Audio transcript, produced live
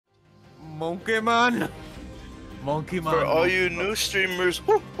Monkey man. Monkey man. For all you new streamers.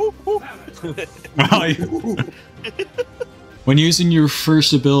 When using your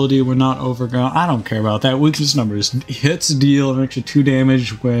first ability when not overgrown, I don't care about that. Weakness numbers. Hits deal an extra 2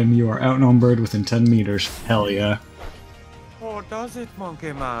 damage when you are outnumbered within 10 meters. Hell yeah. Oh, does it,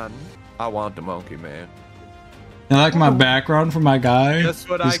 Monkey man? I want the Monkey man. I like my background for my guy. That's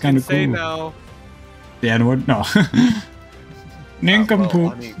what He's I can say cool. now. The N-word? No.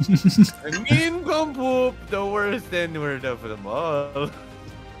 Nincompoop. Nincompoop, the worst N-word of them all.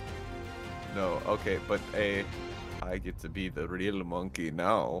 No, okay, but I get to be the real monkey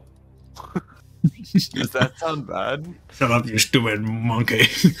now. Does that sound bad? Shut up, you stupid monkey.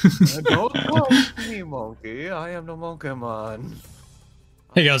 Don't call me monkey. I am the monkey man.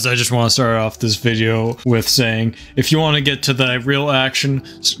 Hey guys, I just want to start off this video with saying, if you want to get to the real action,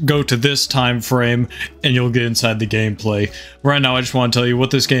 go to this time frame and you'll get inside the gameplay. Right now I just want to tell you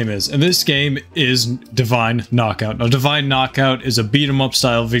what this game is. And this game is Divine Knockout. Now Divine Knockout is a beat 'em up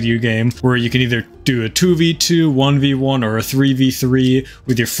style video game where you can either do a 2v2, 1v1, or a 3v3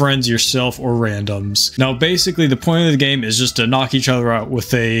 with your friends, yourself, or randoms. Now basically the point of the game is just to knock each other out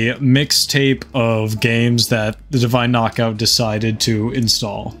with a mixtape of games that the Divine Knockout decided to install.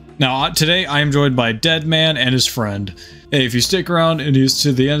 Now today I am joined by Deadman and his friend. Hey, if you stick around and you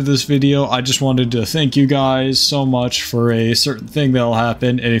to the end of this video, I just wanted to thank you guys so much for a certain thing that'll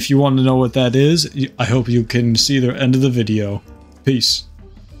happen, and if you want to know what that is, I hope you can see the end of the video. Peace.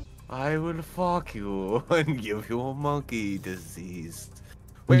 I will fuck you and give you a monkey disease.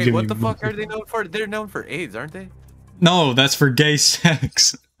 Wait, what the fuck are they known for? They're known for AIDS, aren't they? No, that's for gay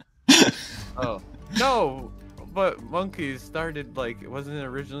sex. Oh. No, but monkeys started, like, wasn't it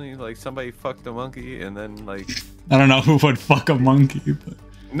originally, like, somebody fucked a monkey and then, like... I don't know who would fuck a monkey, but...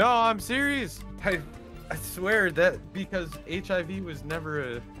 No, I'm serious. I swear that because HIV was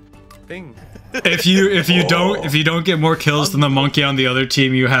never a thing. If you don't get more kills than the monkey on the other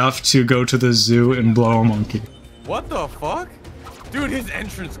team, you have to go to the zoo and blow a monkey. What the fuck? Dude, his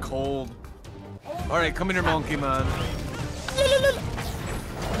entrance cold. Alright, come in here, monkey man.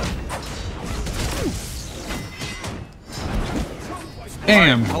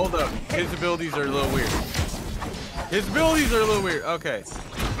 Damn. Right, hold up. His abilities are a little weird. His abilities are a little weird. Okay.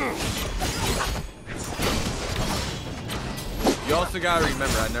 You also gotta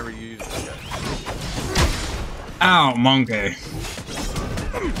remember, I never used this guy. Ow, monkey.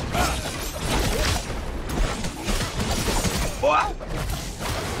 What?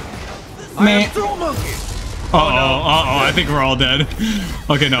 Man. Monkey. I think we're all dead.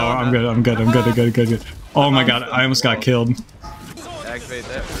 Okay, no, I'm good. Oh my god, I almost got killed. Activate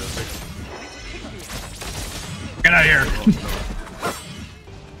that real quick. Get out of here.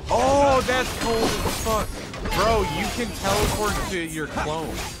 Oh, that's cold as fuck. Bro, you can teleport to your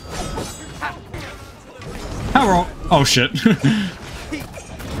clone. How wrong? Oh shit.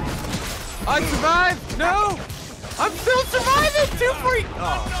 I survived! No! I'm still surviving! 2 free!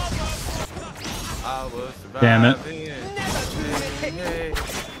 Oh. I was surviving. Damn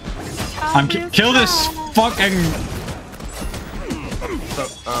it. Kill this fucking...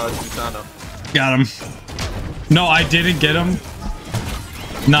 Susano. Got him. No, I didn't get him.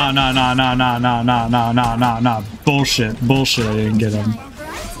 Nah. Bullshit, I didn't get him.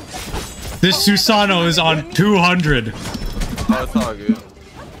 This Susano is on 200. Oh, it's all good.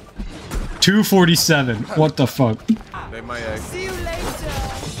 247. What the fuck? They might actually...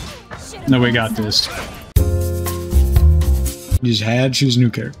 No, we got this. You just choose a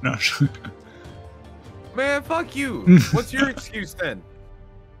new character. No. Man, fuck you. What's your excuse then?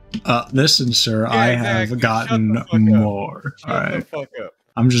 Listen, sir, Yeah, I exactly. have gotten more. Alright. Shut the fuck up.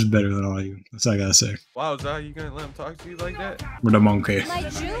 I'm just better than all of you. That's all I gotta say. Wow, is that you gonna let him talk to you like that? We're the monkey. My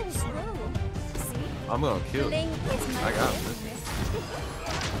jewels grew. See? I'm gonna kill you. Link is my I got him. weakness.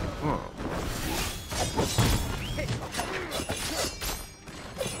 Oh.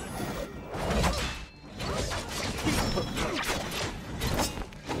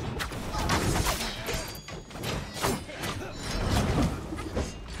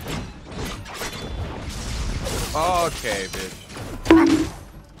 Okay, bitch.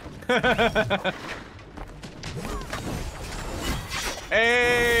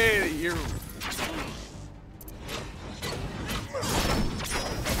 Hey, you're...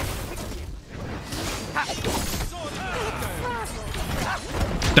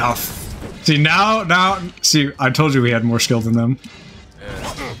 Duff. See, see, I told you we had more skill than them. Yeah.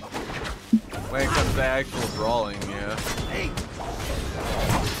 When it comes to actual brawling, yeah.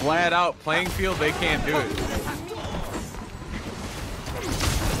 Flat out playing field, they can't do it.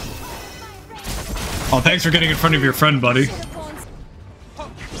 Oh, thanks for getting in front of your friend, buddy.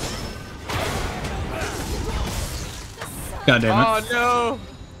 God damn it. Oh no!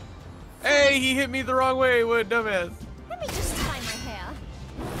 Hey, he hit me the wrong way. What a dumbass. Let me just tie my hair.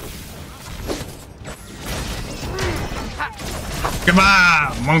 Come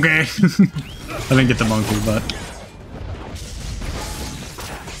on, monkey. I didn't get the monkey, but.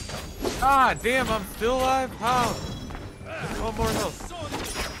 Ah, damn, I'm still alive? How? One more health.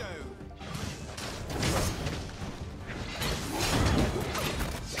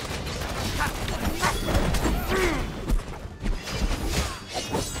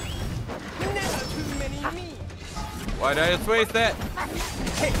 Why did I just waste that?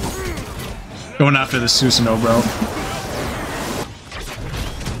 Going after the Susanoo, bro.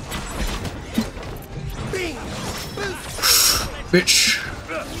 Bitch.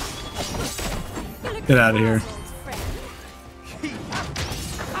 Get out of here.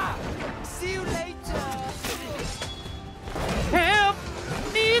 See you later. Help!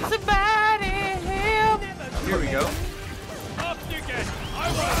 Need somebody! Help! Here we go.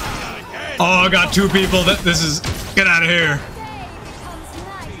 Oh, I got two people. This is. Get out of here.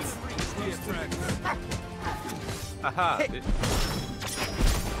 Aha!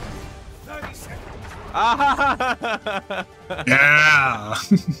 Ah! Yeah.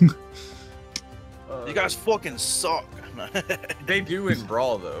 You guys fucking suck. They do in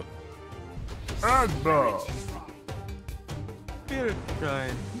Brawl though. Here,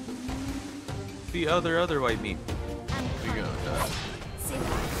 trying. The other white meat. We gonna die.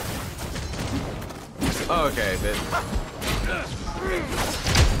 Oh, okay, then.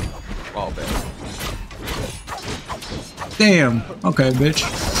 All bad. Damn. Okay, bitch.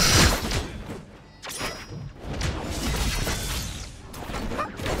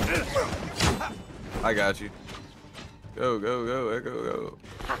 I got you. Go, go, go, go,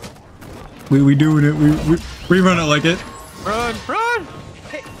 go. We doing it. We run it like it. Run, run!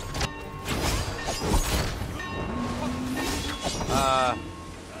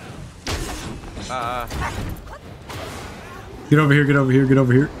 Get over here. Get over here. Get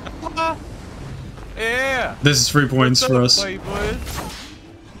over here. Yeah. This is 3 points for us. Play, boys?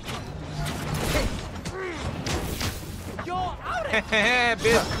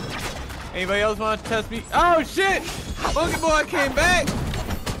 Bitch. Anybody else want to test me? Oh shit! Monkey boy came back.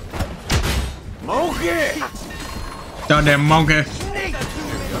 Monkey. Goddamn monkey.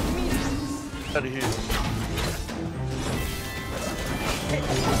 Out of here.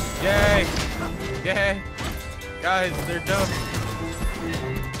 Yay! Yay! Guys, they're dumb.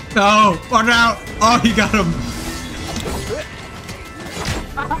 No! Watch out! Oh, he got him.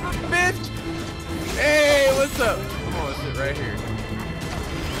 Bitch! Hey, what's up? I'm gonna sit right here.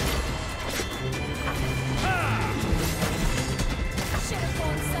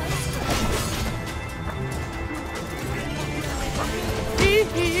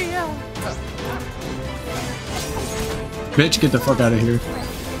 Bitch, get the fuck out of here.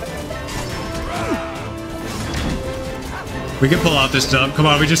 We can pull out this dub. Come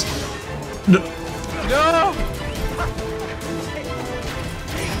on, we just. No. No!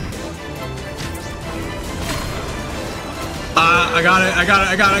 I got it. I got it.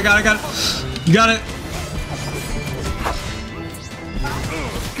 I got it. I got it. I got it. You got it.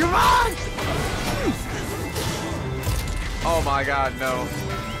 Come on! Oh my god, no.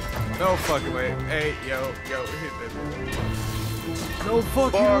 No fucking way. Hey, yo, hit this. No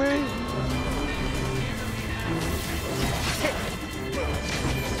fucking way.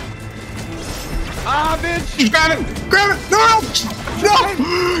 Ah, bitch! Just grab it. Grab it. No! No!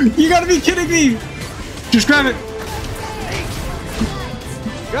 You gotta be kidding me. Just grab it.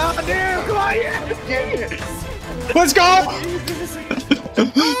 God damn, come on, yeah, just get it. Let's go.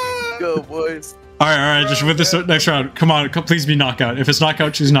 Go, boys. All right. Just with this next round. Come on. Please be knockout. If it's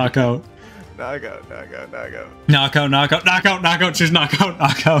knockout, choose knockout. Knockout. Knockout. Choose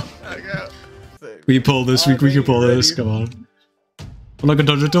knockout. We pull this. We can pull this. Come on. Like a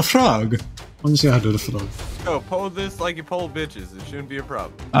dodge to frog. Let me see how to do the frog. Yo, pull this like you pull bitches. It shouldn't be a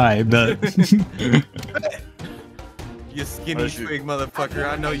problem. I bet. You skinny twig motherfucker.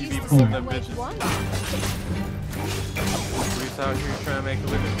 I know you be pulling them bitches. Bruce out here trying to make a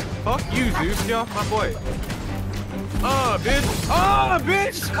living. Fuck you, Zeus. Get off my boy. Oh, bitch. Oh,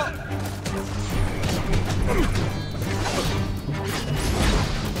 bitch.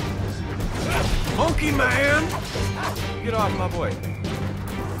 Monkey man. Get off my boy.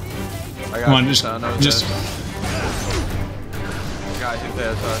 I got Come on, you, just. son. Got you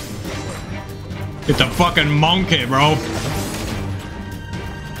there, son. Get the fucking monkey, bro.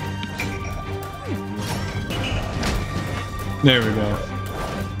 There we go.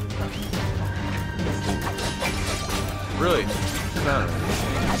 Really? No.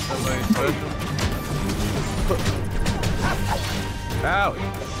 Somebody special? Owie.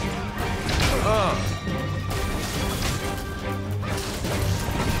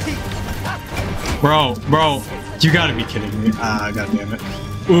 Bro, you gotta be kidding me. Ah, god damn it.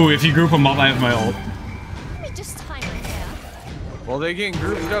 Ooh, if you group them up, I have my ult. Let me just tie my hair. Well, they getting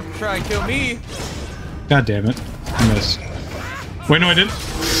grouped up to try and kill me. God damn it. I missed. Wait, no, I didn't.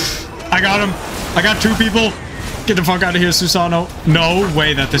 I got him. I got 2 people. Get the fuck out of here, Susano. No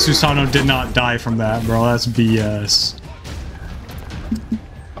way that the Susano did not die from that, bro. That's BS.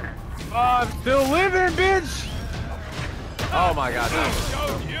 I'm still living, bitch. Oh my god. No.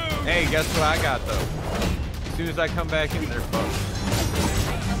 Hey, guess what I got though? As soon as I come back in, they're fucked.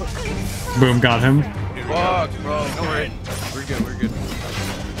 Boom, got him. Fuck, bro. Don't worry. We're good. We're good.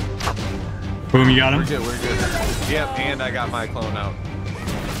 Boom, you got him. We're good. We're good. Yep, and I got my clone out.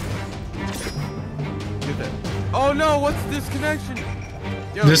 Get that. Oh no! What's disconnection?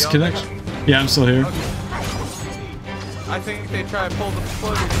 Yo, Disconnection? Yeah, I'm still here. Okay. I think they try to pull the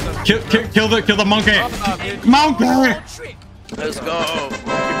plug. Kill the monkey. Bitch. Monkey. Let's go. Monkey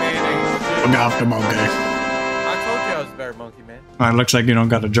man ain't shit. Look off the monkey. I told you I was a better monkey man. Alright, looks like you don't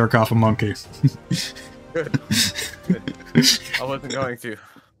got to jerk off a monkey. Good. Good. I wasn't going to.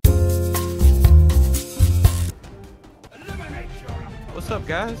 What's up,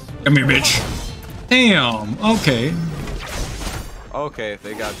 guys? Come here, bitch. Damn. Okay. Okay,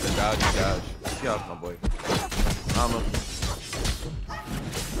 they got the dodge. Get off my boy.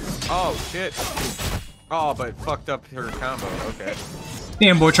 Oh shit. Oh, but fucked up her combo. Okay.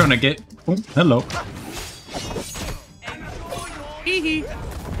 Damn, boy, trying to get. Oh, hello.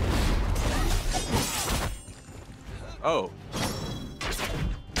 Oh.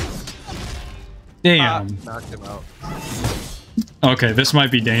 Damn. Knocked him out. Okay, this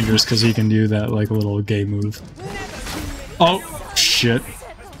might be dangerous because he can do that like little gay move. Oh shit.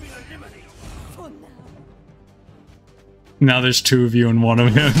 Now there's 2 of you and 1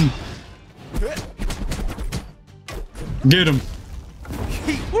 of him. Get him.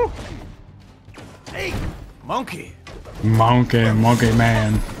 Hey, monkey. Monkey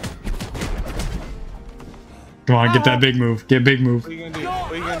man. Come on, get that big move. Get big move. What are you gonna do?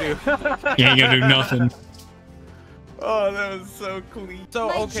 What are you gonna do? You ain't gonna do nothing. Oh, that was so clean. So,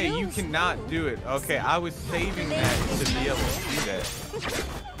 My okay, you juice. cannot do it. Okay, I was saving that to be able to do that.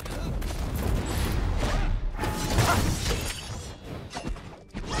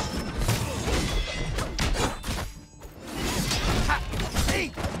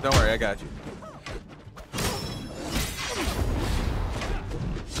 Don't worry, I got you.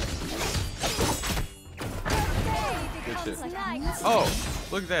 Good shit. Oh,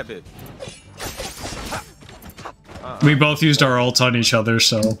 look at that bitch. We both used our ults on each other,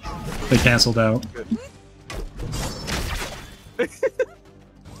 so they canceled out. Good.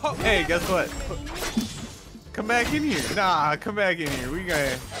 Oh, hey, guess what? Come back in here. Nah, come back in here. We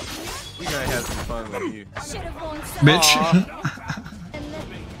gonna have some fun with you. Bitch.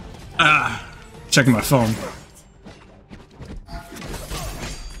 Ah, checking my phone.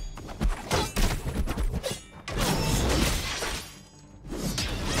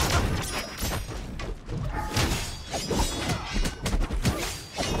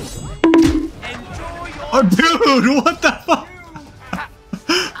 Oh, dude, what the fuck?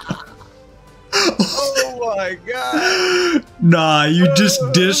 Oh my god. Nah, you just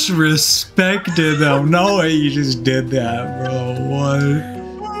disrespected them. No way you just did that, bro. What?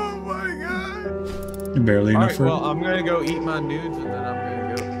 Oh my god. You're barely enough Alright, for well, I'm gonna go eat my nudes and then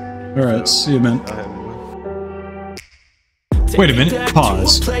I'm gonna go. Alright, see you, man. Go ahead. Wait a minute,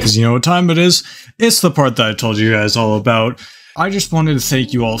 pause, because you know what time it is? It's the part that I told you guys all about. I just wanted to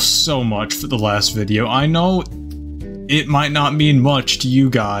thank you all so much for the last video. I know it might not mean much to you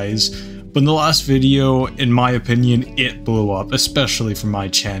guys, but in the last video, in my opinion, it blew up, especially for my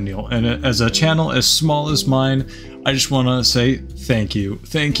channel. And as a channel as small as mine, I just want to say thank you.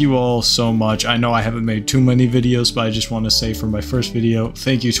 Thank you all so much. I know I haven't made too many videos, but I just want to say for my first video,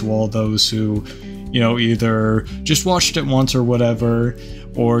 thank you to all those who, you know, either just watched it once or whatever,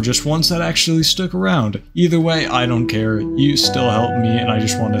 or just ones that actually stuck around. Either way, I don't care. You still help me, and I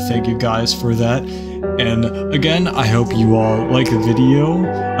just want to thank you guys for that. And again, I hope you all like the video.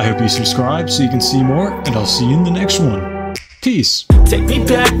 I hope you subscribe so you can see more, and I'll see you in the next one. Peace. Take me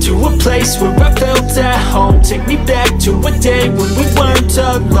back to a place where I felt at home. Take me back to a day when we weren't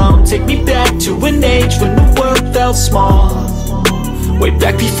alone. Take me back to an age when the world felt small, way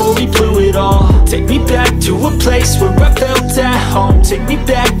back before we blew it all. Take me back to a place where I felt at home. Take me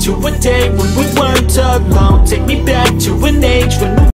back to a day when we weren't alone. Take me back to an age when